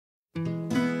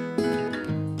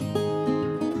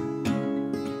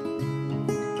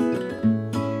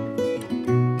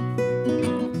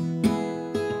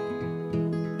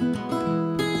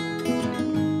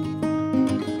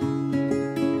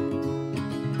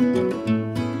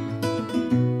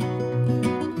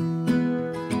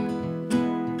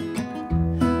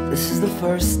This is the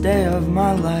first day of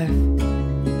my life.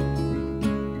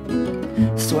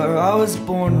 Swear I was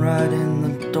born right in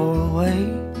the doorway.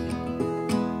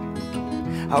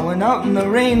 I went out in the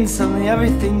rain, suddenly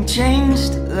everything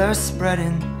changed. They're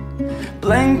spreading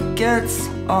blankets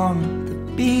on the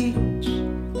beach.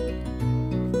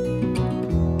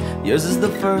 Yours is the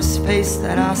first face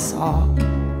that I saw.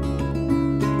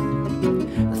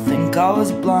 I think I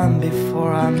was blind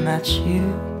before I met you.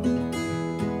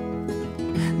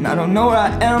 And I don't know where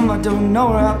I am, I don't know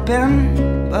where I've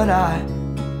been, but I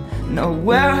know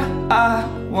where I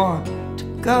want to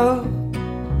go.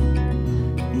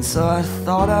 And so I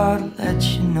thought I'd let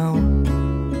you know.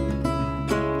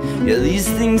 Yeah, these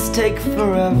things take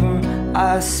forever,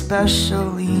 I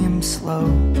especially am slow.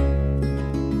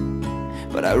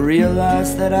 But I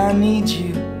realized that I need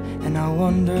you, and I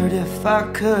wondered if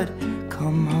I could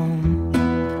come home.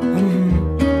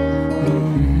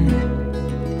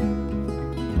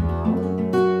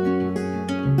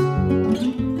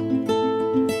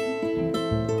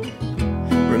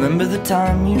 Remember the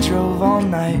time you drove all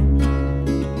night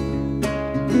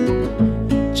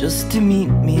just to meet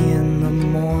me in the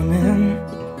morning?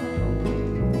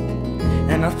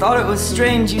 And I thought it was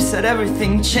strange, you said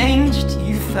everything changed.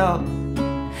 You felt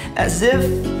as if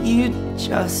you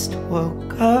just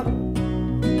woke up.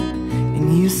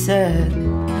 And you said,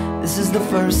 this is the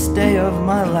first day of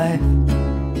my life.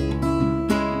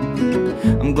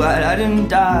 I'm glad I didn't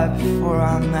die before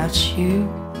I met you.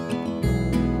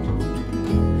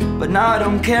 But now I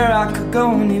don't care, I could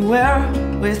go anywhere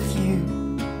with you,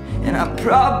 and I'd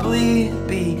probably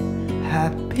be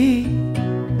happy.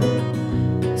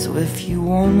 So if you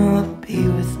wanna be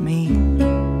with me,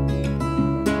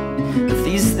 with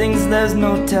these things there's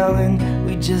no telling,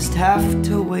 we just have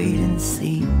to wait and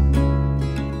see.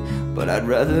 But I'd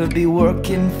rather be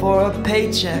working for a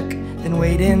paycheck than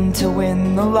waiting to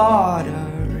win the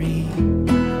lottery.